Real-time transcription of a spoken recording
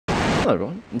Hello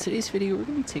everyone, in today's video we're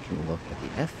going to be taking a look at the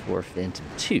F-4 Phantom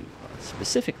II,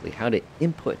 specifically how to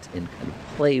input and kind of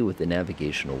play with the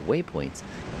navigational waypoints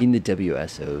in the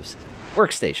WSO's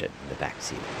workstation, the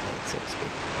backseat, so to speak.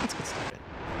 Let's get started.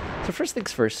 So first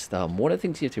things first, one of the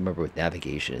things you have to remember with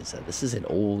navigation is that this is an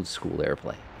old school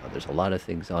airplane. There's a lot of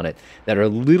things on it that are a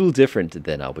little different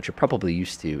than what you're probably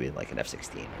used to in like an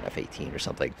F-16 or an F-18 or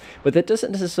something. But that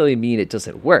doesn't necessarily mean it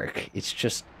doesn't work. It's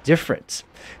just different.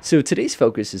 So today's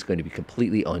focus is going to be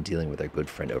completely on dealing with our good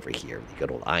friend over here, the good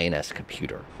old INS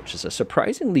computer, which is a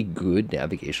surprisingly good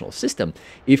navigational system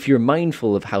if you're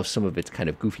mindful of how some of its kind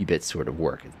of goofy bits sort of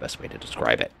work, is the best way to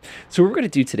describe it. So what we're going to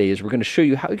do today is we're going to show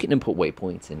you how you can input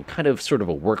waypoints and kind of sort of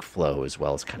a workflow, as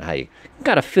well as kind of how you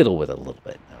got to fiddle with it a little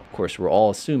bit. Of course, we're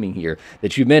all assuming here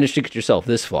that you've managed to get yourself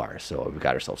this far. So we've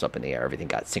got ourselves up in the air, everything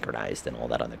got synchronized and all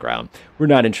that on the ground. We're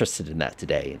not interested in that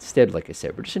today. Instead, like I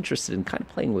said, we're just interested in kind of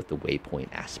playing with the waypoint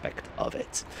aspect of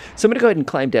it. So I'm going to go ahead and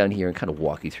climb down here and kind of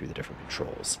walk you through the different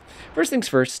controls. First things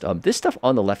first, this stuff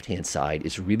on the left-hand side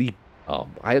is really,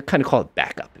 I kind of call it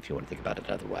backup if you want to think about it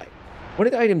another way. One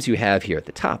of the items you have here at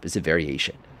the top is a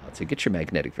variation. To get your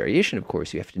magnetic variation, of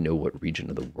course, you have to know what region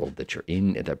of the world that you're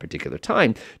in at that particular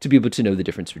time to be able to know the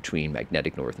difference between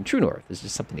magnetic north and true north. This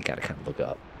is something you got to kind of look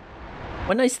up.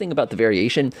 One nice thing about the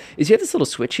variation is you have this little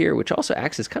switch here, which also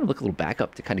acts as kind of like a little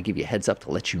backup to kind of give you a heads up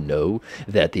to let you know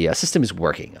that the system is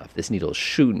working. If this needle is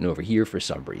shooting over here for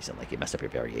some reason, like it messed up your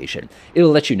variation,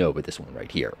 it'll let you know with this one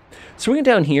right here. Swinging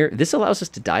down here, this allows us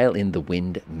to dial in the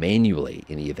wind manually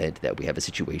in the event that we have a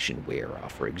situation where,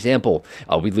 for example,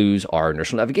 we lose our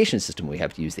inertial navigation system. We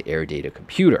have to use the air data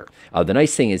computer. The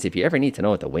nice thing is if you ever need to know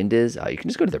what the wind is, you can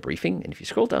just go to the briefing, and if you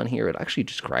scroll down here, it'll actually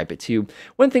describe it to you.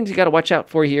 One thing you got to watch out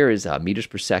for here is meters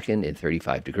per second in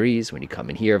 35 degrees. When you come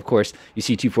in here, of course, you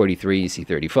see 243, you see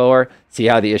 34. See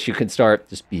how the issue can start?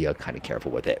 Just be kind of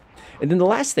careful with it. And then the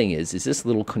last thing is this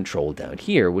little control down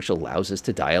here, which allows us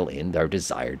to dial in our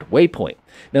desired waypoint.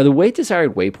 Now, the way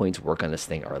desired waypoints work on this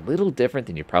thing are a little different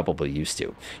than you're probably used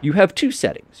to. You have two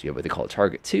settings. You have what they call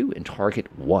target 2 and target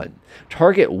 1.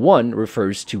 Target 1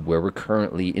 refers to where we're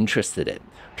currently interested in.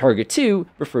 Target 2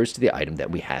 refers to the item that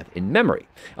we have in memory.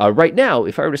 Right now,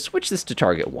 if I were to switch this to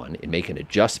target 1 and make an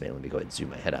adjustment, let me go ahead and zoom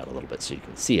my head out a little bit so you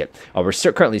can see it. We're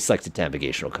currently selected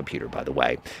navigational computer, by the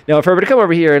way. Now, if I were to come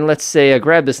over here and let's say I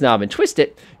grab this knob and twist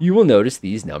it, you will notice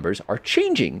these numbers are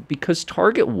changing because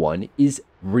target 1 is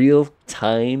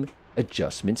real-time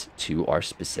adjustments to our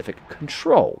specific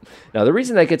control. Now, the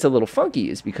reason that gets a little funky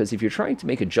is because if you're trying to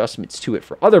make adjustments to it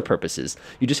for other purposes,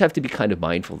 you just have to be kind of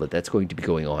mindful that that's going to be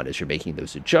going on as you're making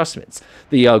those adjustments.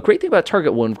 The great thing about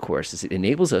target 1, of course, is it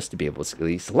enables us to be able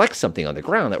to select something on the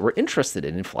ground that we're interested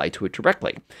in and fly to it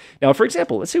directly. Now, for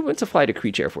example, let's say we want to fly to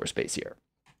Creech Air Force Base here.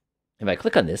 If I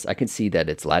click on this, I can see that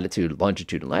its latitude,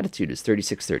 longitude, and latitude is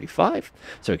 3635.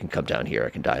 So I can come down here, I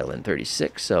can dial in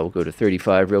 36. So we'll go to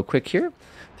 35 real quick here.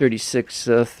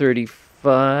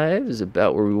 3635 is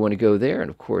about where we want to go there. And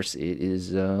of course, it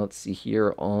is, let's see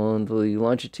here on the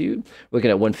longitude, looking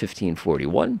at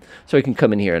 115.41. So I can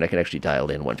come in here and I can actually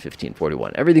dial in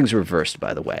 115.41. Everything's reversed,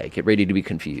 by the way. Get ready to be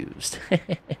confused.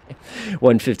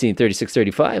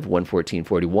 115.3635,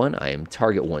 114.41. I am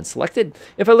target 1 selected.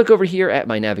 If I look over here at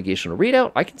my navigational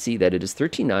readout, I can see that it is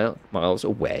 13 miles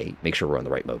away. Make sure we're on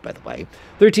the right mode, by the way.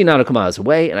 13 nautical miles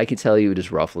away, and I can tell you it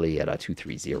is roughly at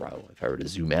 230. If I were to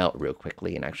zoom out real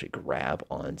quickly and actually grab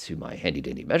onto my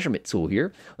handy-dandy measurement tool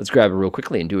here, let's grab it real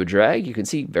quickly and do a drag. You can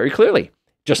see very clearly,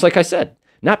 just like I said.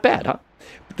 Not bad, huh?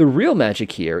 But the real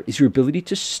magic here is your ability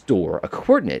to store a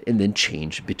coordinate and then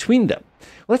change between them.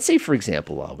 Let's say, for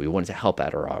example, we wanted to help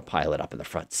out our pilot up in the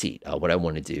front seat. What I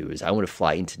want to do is I want to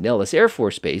fly into Nellis Air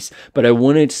Force Base, but I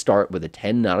want to start with a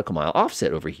 10 nautical mile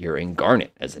offset over here in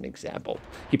Garnet, as an example.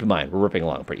 Keep in mind, we're ripping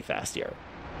along pretty fast here.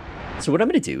 So what I'm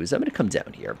going to do is I'm going to come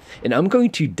down here and I'm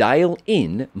going to dial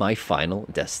in my final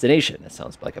destination. That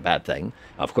sounds like a bad thing.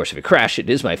 Of course, if it crashes, it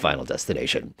is my final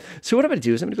destination. So what I'm going to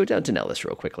do is I'm going to go down to Nellis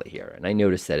real quickly here. And I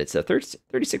notice that it's a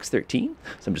 3613.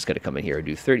 So I'm just going to come in here and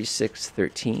do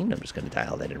 3613. I'm just going to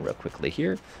dial that in real quickly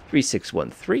here.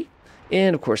 3613.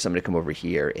 And of course, I'm going to come over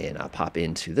here and pop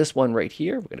into this one right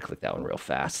here. We're going to click that one real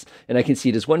fast. And I can see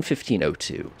it is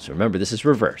 115.02. So remember, this is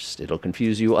reversed. It'll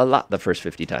confuse you a lot the first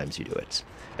 50 times you do it.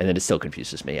 And then it still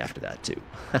confuses me after that too.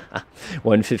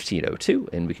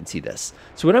 115.02, and we can see this.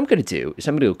 So what I'm going to do is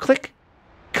I'm going to go click,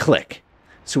 click.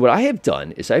 So what I have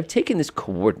done is I've taken this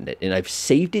coordinate and I've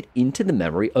saved it into the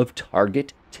memory of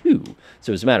target 2.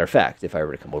 So as a matter of fact, if I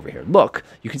were to come over here and look,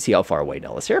 you can see how far away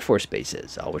Nellis Air Force Base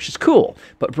is, which is cool.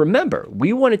 But remember,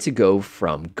 we wanted to go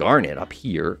from Garnet up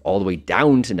here all the way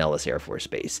down to Nellis Air Force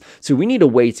Base. So we need a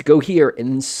way to go here and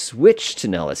then switch to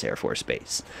Nellis Air Force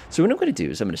Base. So what I'm going to do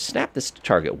is I'm going to snap this to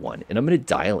target 1, and I'm going to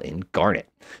dial in Garnet.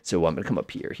 So I'm going to come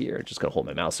up here, just going to hold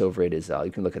my mouse over it.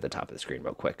 You can look at the top of the screen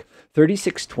real quick.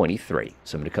 3623.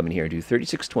 So I'm going to come in here and do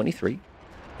 3623.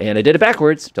 And I did it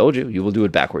backwards. Told you, you will do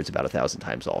it backwards about 1,000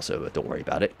 times also, but don't worry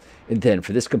about it. And then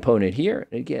for this component here,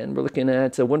 again, we're looking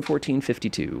at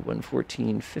 114.52,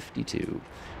 114.52,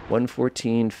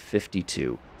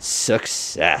 114.52.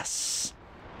 Success.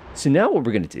 So now what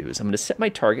we're going to do is I'm going to set my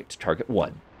target to target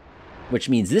 1, which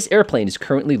means this airplane is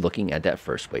currently looking at that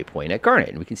first waypoint at Garnet.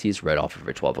 And we can see it's right off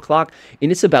over 12 o'clock,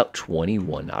 and it's about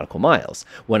 21 nautical miles.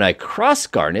 When I cross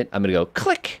Garnet, I'm going to go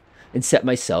click and set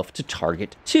myself to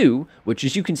target 2, which,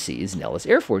 as you can see, is Nellis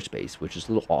Air Force Base, which is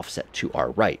a little offset to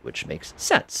our right, which makes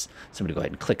sense. So I'm going to go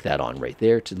ahead and click that on right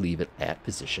there to leave it at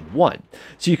position 1.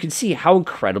 So you can see how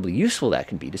incredibly useful that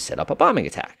can be to set up a bombing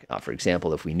attack. For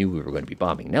example, if we knew we were going to be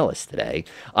bombing Nellis today,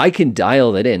 I can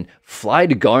dial that in, fly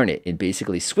to Garnet, and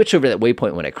basically switch over that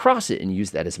waypoint when I cross it and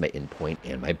use that as my endpoint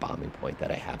and my bombing point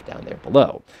that I have down there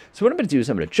below. So what I'm going to do is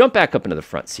I'm going to jump back up into the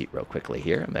front seat real quickly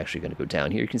here. I'm actually going to go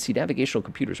down here. You can see navigational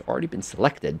computers are been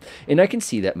selected, and I can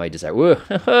see that my desire.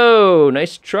 Whoa,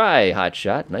 nice try,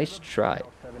 hotshot. Nice try.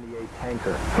 78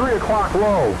 tanker. 3 o'clock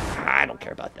low. I don't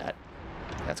care about that.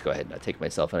 Let's go ahead and take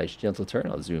myself a nice gentle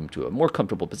turn. I'll zoom to a more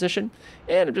comfortable position,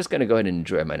 and I'm just going to go ahead and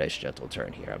enjoy my nice gentle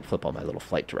turn here. I'll flip on my little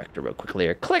flight director real quickly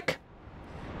here. Click.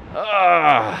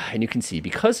 And you can see,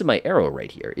 because of my arrow right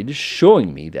here, it is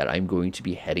showing me that I'm going to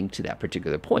be heading to that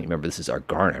particular point. Remember, this is our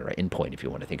Garnet, right, endpoint, if you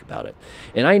want to think about it.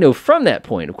 And I know from that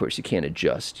point, of course, you can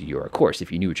adjust your course.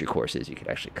 If you knew what your course is, you could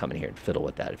actually come in here and fiddle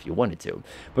with that if you wanted to.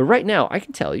 But right now, I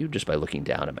can tell you, just by looking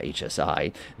down at my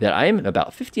HSI, that I am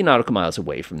about 50 nautical miles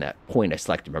away from that point I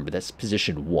selected. Remember, that's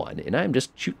position 1, and I'm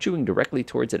just chewing directly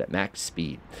towards it at max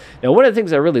speed. Now, one of the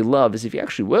things I really love is if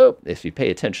you pay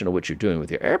attention to what you're doing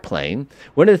with your airplane,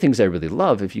 one of the things I really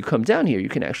love, if you come down here, you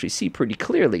can actually see pretty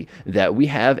clearly that we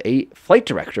have a flight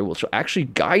director which will actually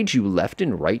guide you left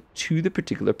and right to the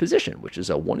particular position, which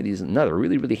is one of these another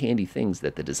really, really handy things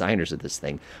that the designers of this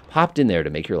thing popped in there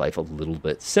to make your life a little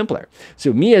bit simpler.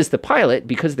 So me as the pilot,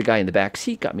 because the guy in the back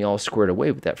seat got me all squared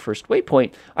away with that first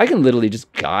waypoint, I can literally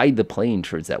just guide the plane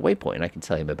towards that waypoint. I can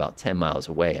tell you I'm about 10 miles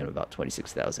away and about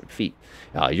 26,000 feet.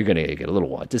 You're going to get a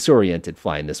little disoriented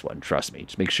flying this one, trust me.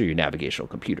 Just make sure your navigational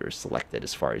computer is selected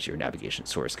as far as your navigation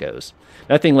source goes.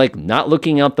 Nothing like not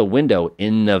looking out the window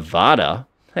in Nevada.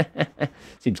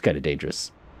 Seems kind of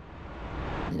dangerous.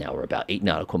 Now we're about 8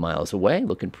 nautical miles away,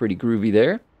 looking pretty groovy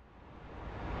there.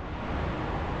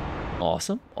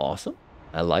 Awesome, awesome.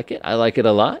 I like it. I like it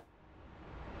a lot.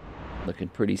 Looking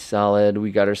pretty solid.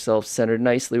 We got ourselves centered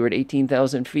nicely. We're at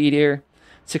 18,000 feet here.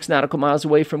 6 nautical miles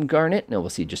away from Garnet. Now,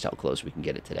 we'll see just how close we can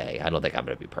get it today. I don't think I'm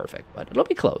going to be perfect, but it'll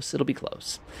be close. It'll be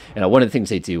close. And one of the things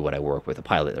they do when I work with a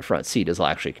pilot in the front seat is I'll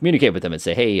actually communicate with them and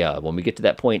say, hey, when we get to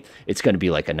that point, it's going to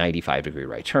be like a 95-degree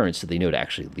right turn, so they know to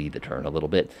actually lead the turn a little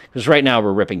bit. Because right now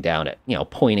we're ripping down at,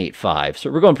 0.85,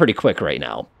 so we're going pretty quick right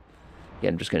now.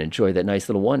 Again, I'm just going to enjoy that nice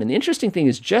little one. And the interesting thing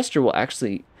is gesture will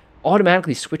actually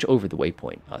automatically switch over the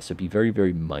waypoint. So be very,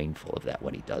 very mindful of that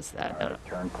when he does that.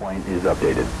 Turn point is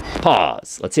updated.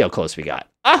 Pause. Let's see how close we got.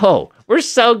 Oh, we're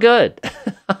so good.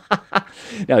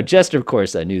 Now, Jester, of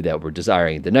course, I knew that we're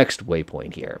desiring the next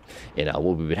waypoint here. And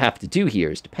what we would have to do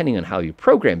here is, depending on how you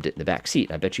programmed it in the back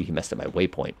seat, I bet you he messed up my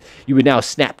waypoint, you would now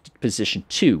snap to position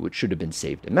 2, which should have been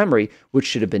saved in memory, which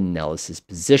should have been Nellis's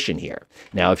position here.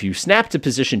 Now, if you snap to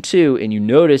position 2 and you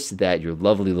notice that your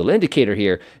lovely little indicator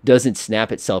here doesn't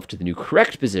snap itself to the new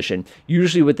correct position,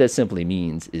 usually what that simply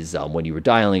means is when you were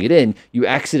dialing it in, you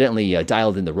accidentally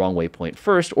dialed in the wrong waypoint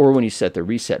first, or when you set the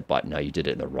reset button, now you did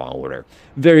it in the wrong order.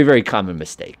 Very, very common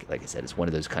mistake. Like I said, it's one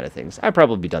of those kind of things. I've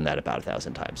probably done that about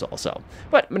 1,000 times also.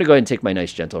 But I'm going to go ahead and take my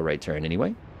nice gentle right turn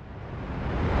anyway.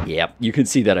 Yep, you can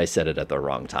see that I set it at the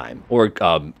wrong time. Or,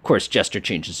 of course, Jester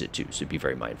changes it too, so be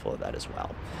very mindful of that as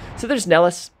well. So there's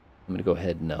Nellis. I'm going to go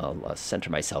ahead and center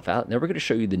myself out. Now we're going to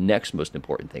show you the next most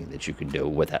important thing that you can do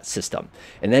with that system,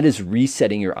 and that is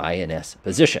resetting your INS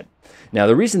position. Now,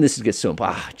 the reason this gets so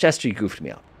important, Jester, you goofed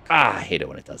me up. I hate it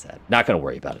when it does that. Not going to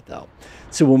worry about it, though.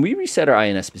 So when we reset our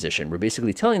INS position, we're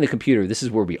basically telling the computer this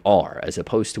is where we are, as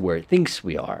opposed to where it thinks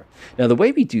we are. Now, the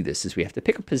way we do this is we have to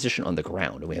pick a position on the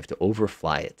ground, and we have to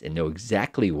overfly it and know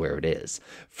exactly where it is.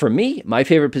 For me, my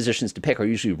favorite positions to pick are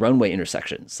usually runway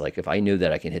intersections. Like if I know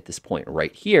that I can hit this point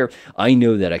right here, I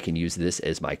know that I can use this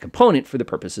as my component for the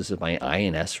purposes of my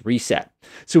INS reset.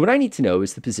 So what I need to know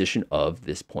is the position of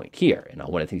this point here. And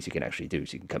one of the things you can actually do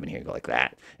is you can come in here and go like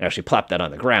that, and actually plop that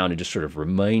on the ground and just sort of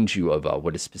remind you of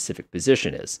what a specific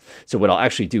position is. So what I'll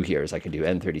actually do here is I can do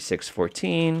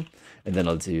N3614, and then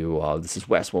I'll do, this is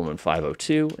West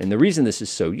 11502. And the reason this is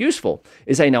so useful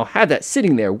is I now have that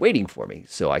sitting there waiting for me,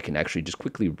 so I can actually just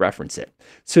quickly reference it.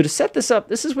 So to set this up,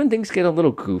 this is when things get a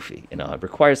little goofy, and it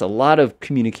requires a lot of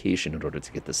communication in order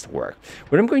to get this to work.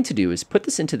 What I'm going to do is put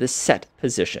this into the set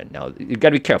position. Now, you've got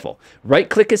to be careful. Right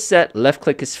click is set, left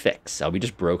click is fix. We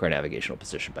just broke our navigational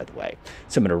position, by the way.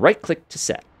 So I'm going to right click to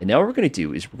set. And now what we're going to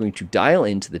do is we're going to dial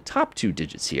into the top 2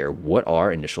 digits here what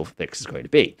our initial fix is going to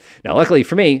be. Now, luckily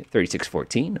for me,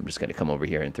 3614, I'm just going to come over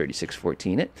here and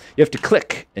 3614 it. You have to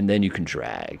click, and then you can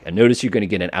drag. And notice you're going to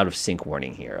get an out of sync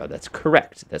warning here. Oh, that's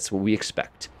correct. That's what we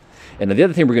expect. And the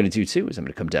other thing we're going to do, too, is I'm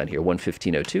going to come down here,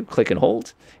 11502, click and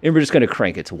hold, and we're just going to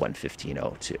crank it to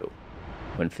 11502.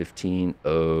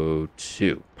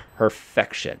 11502.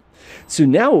 Perfection. So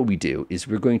now what we do is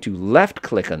we're going to left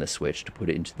click on the switch to put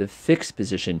it into the fixed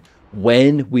position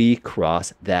when we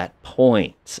cross that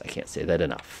point. I can't say that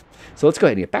enough. So let's go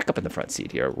ahead and get back up in the front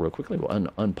seat here real quickly. We'll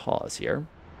unpause here.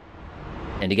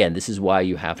 And again, this is why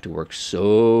you have to work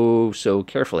so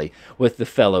carefully with the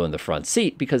fellow in the front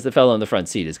seat, because the fellow in the front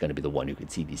seat is going to be the one who can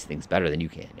see these things better than you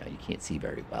can. Now, you can't see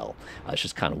very well. It's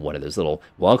just kind of one of those little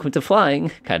welcome to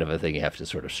flying kind of a thing you have to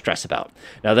sort of stress about.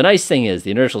 Now, the nice thing is the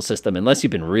inertial system, unless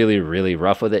you've been really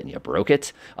rough with it and you broke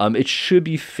it, it should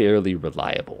be fairly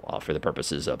reliable for the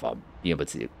purposes of being able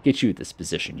to get you at this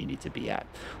position you need to be at.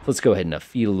 So let's go ahead and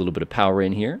feed a little bit of power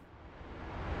in here.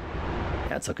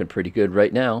 That's looking pretty good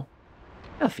right now.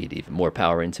 I'll feed even more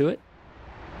power into it.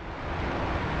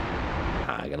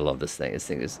 I gotta love this thing. This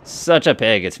thing is such a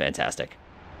pig. It's fantastic.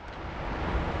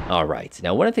 All right.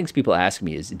 Now, one of the things people ask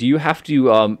me is, do you have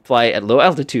to fly at low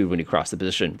altitude when you cross the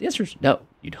position? The answer is no,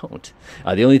 you don't.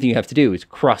 The only thing you have to do is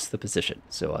cross the position.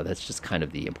 So that's just kind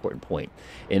of the important point.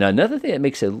 And another thing that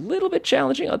makes it a little bit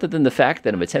challenging, other than the fact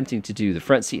that I'm attempting to do the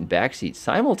front seat and back seat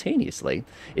simultaneously,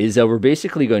 is we're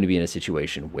basically going to be in a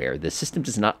situation where the system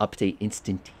does not update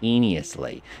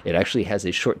instantaneously. It actually has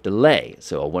a short delay.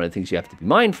 So one of the things you have to be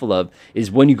mindful of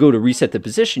is when you go to reset the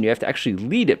position, you have to actually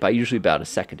lead it by usually about 1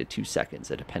 second to 2 seconds,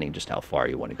 depending just how far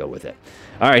you want to go with it.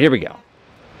 All right, here we go.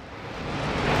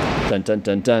 Dun, dun,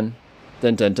 dun, dun.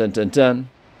 Dun, dun, dun, dun, dun.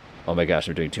 Oh my gosh,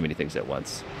 I'm doing too many things at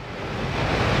once.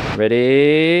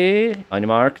 Ready? On your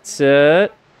mark,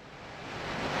 set.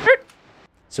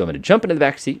 So I'm going to jump into the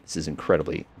back seat. This is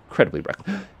incredibly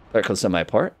reckless on my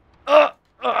part.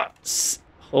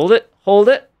 Hold it, hold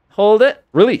it, hold it.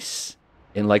 Release.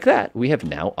 And like that, we have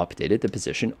now updated the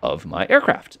position of my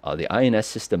aircraft. The INS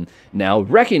system now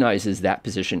recognizes that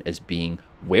position as being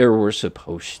where we're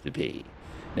supposed to be.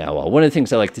 Now, one of the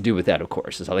things I like to do with that, of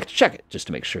course, is I like to check it just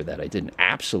to make sure that I didn't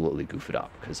absolutely goof it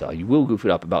up, because you will goof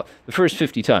it up about the first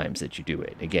 50 times that you do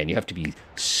it. Again, you have to be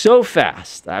so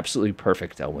fast, absolutely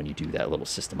perfect when you do that little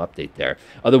system update there.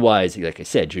 Otherwise, like I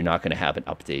said, you're not going to have an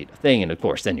update thing, and of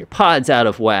course, then your pod's out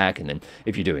of whack, and then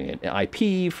if you're doing an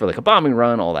IP for like a bombing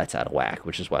run, all that's out of whack,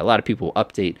 which is why a lot of people will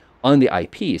update on the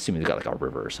IP, assuming they've got like a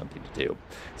river or something to do.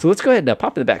 So let's go ahead and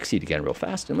pop in the back seat again real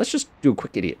fast, and let's just do a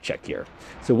quick idiot check here.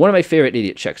 So one of my favorite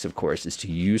idiot checks, of course, is to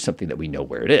use something that we know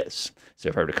where it is. So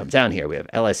if I were to come down here, we have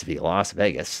LSV, Las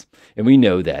Vegas, and we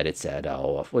know that it's at,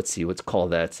 let's see, let's call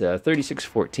that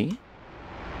 3614.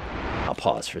 I'll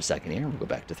pause for a second here. We'll go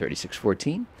back to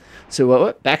 3614.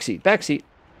 So back seat, back seat.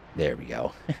 There we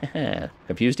go.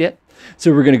 Confused yet?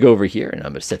 So we're going to go over here, and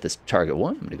I'm going to set this to target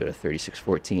 1. I'm going to go to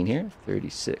 3614 here.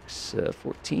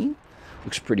 3614.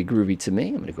 Looks pretty groovy to me.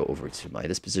 I'm going to go over to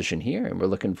this position here, and we're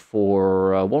looking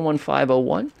for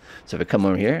 11501. So if I come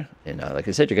over here, and like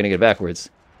I said, you're going to get backwards.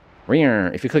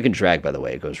 If you click and drag, by the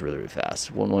way, it goes really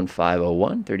fast.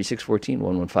 11501, 3614,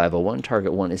 11501.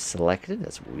 Target 1 is selected.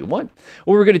 That's what we want.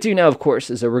 What we're going to do now, of course,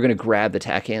 is we're going to grab the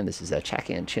TACAN. This is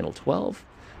TACAN channel 12.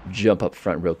 Jump up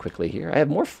front real quickly here. I have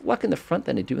more luck in the front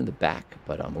than I do in the back,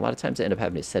 but a lot of times I end up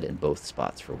having to set it in both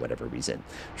spots for whatever reason.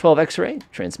 12 X-ray,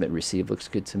 transmit and receive looks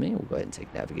good to me. We'll go ahead and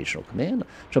take navigational command.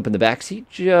 Jump in the back seat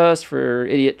just for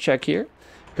idiot check here.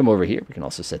 Come over here. We can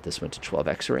also set this one to 12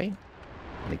 X-ray.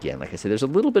 And again, like I said, there's a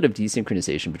little bit of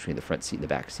desynchronization between the front seat and the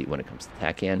back seat when it comes to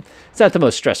TACAN. It's not the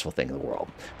most stressful thing in the world.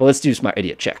 But let's do smart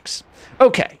idiot checks.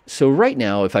 Okay, so right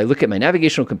now, if I look at my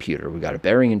navigational computer, we've got a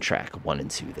bearing and track 1 and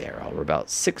 2 there. We're about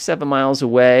 6-7 miles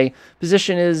away.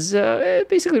 Position is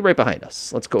basically right behind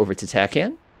us. Let's go over to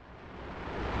TACAN.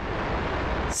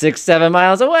 6-7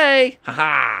 miles away.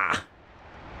 Ha-ha!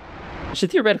 It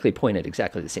should theoretically point at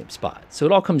exactly the same spot. So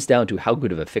it all comes down to how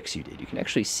good of a fix you did. You can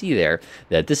actually see there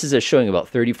that this is showing about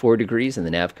 34 degrees in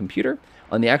the nav computer.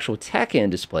 On the actual TACAN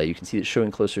display, you can see it's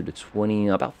showing closer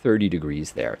to about 30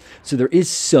 degrees there. So there is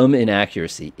some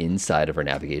inaccuracy inside of our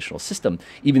navigational system,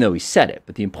 even though we set it.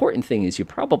 But the important thing is you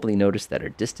probably noticed that our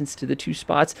distance to the 2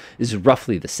 spots is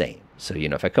roughly the same. So,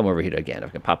 if I come over here again, I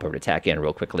can pop over to TACAN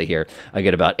real quickly here. I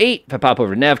get about 8. If I pop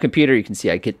over to nav computer, you can see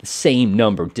I get the same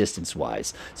number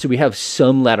distance-wise. So we have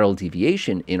some lateral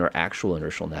deviation in our actual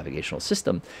inertial navigational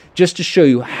system, just to show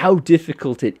you how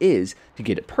difficult it is to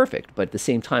get it perfect, but at the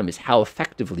same time is how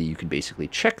effectively you can basically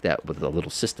check that with a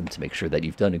little system to make sure that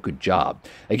you've done a good job.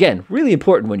 Again, really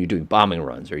important when you're doing bombing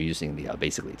runs or using the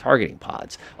basically targeting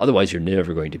pods. Otherwise, you're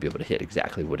never going to be able to hit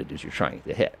exactly what it is you're trying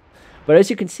to hit. But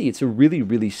as you can see, it's a really,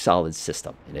 really solid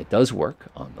system, and it does work.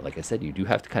 Like I said, you do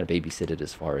have to kind of babysit it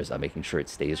as far as making sure it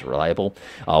stays reliable.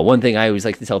 One thing I always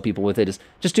like to tell people with it is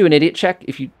just do an idiot check.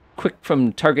 If you click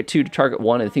from target 2 to target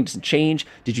 1 and the thing doesn't change,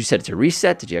 did you set it to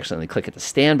reset? Did you accidentally click it to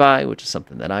standby, which is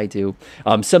something that I do?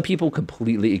 Some people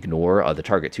completely ignore the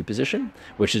target 2 position,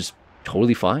 which is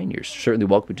totally fine. You're certainly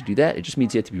welcome to do that. It just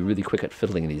means you have to be really quick at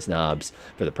fiddling these knobs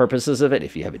for the purposes of it.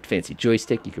 If you have a fancy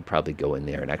joystick, you could probably go in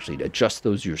there and actually adjust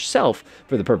those yourself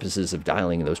for the purposes of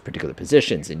dialing in those particular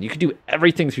positions. And you can do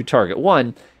everything through target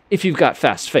 1 if you've got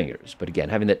fast fingers. But again,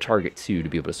 having that target 2 to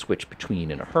be able to switch between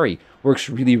in a hurry works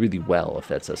really, really well if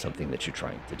that's something that you're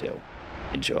trying to do.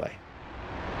 Enjoy.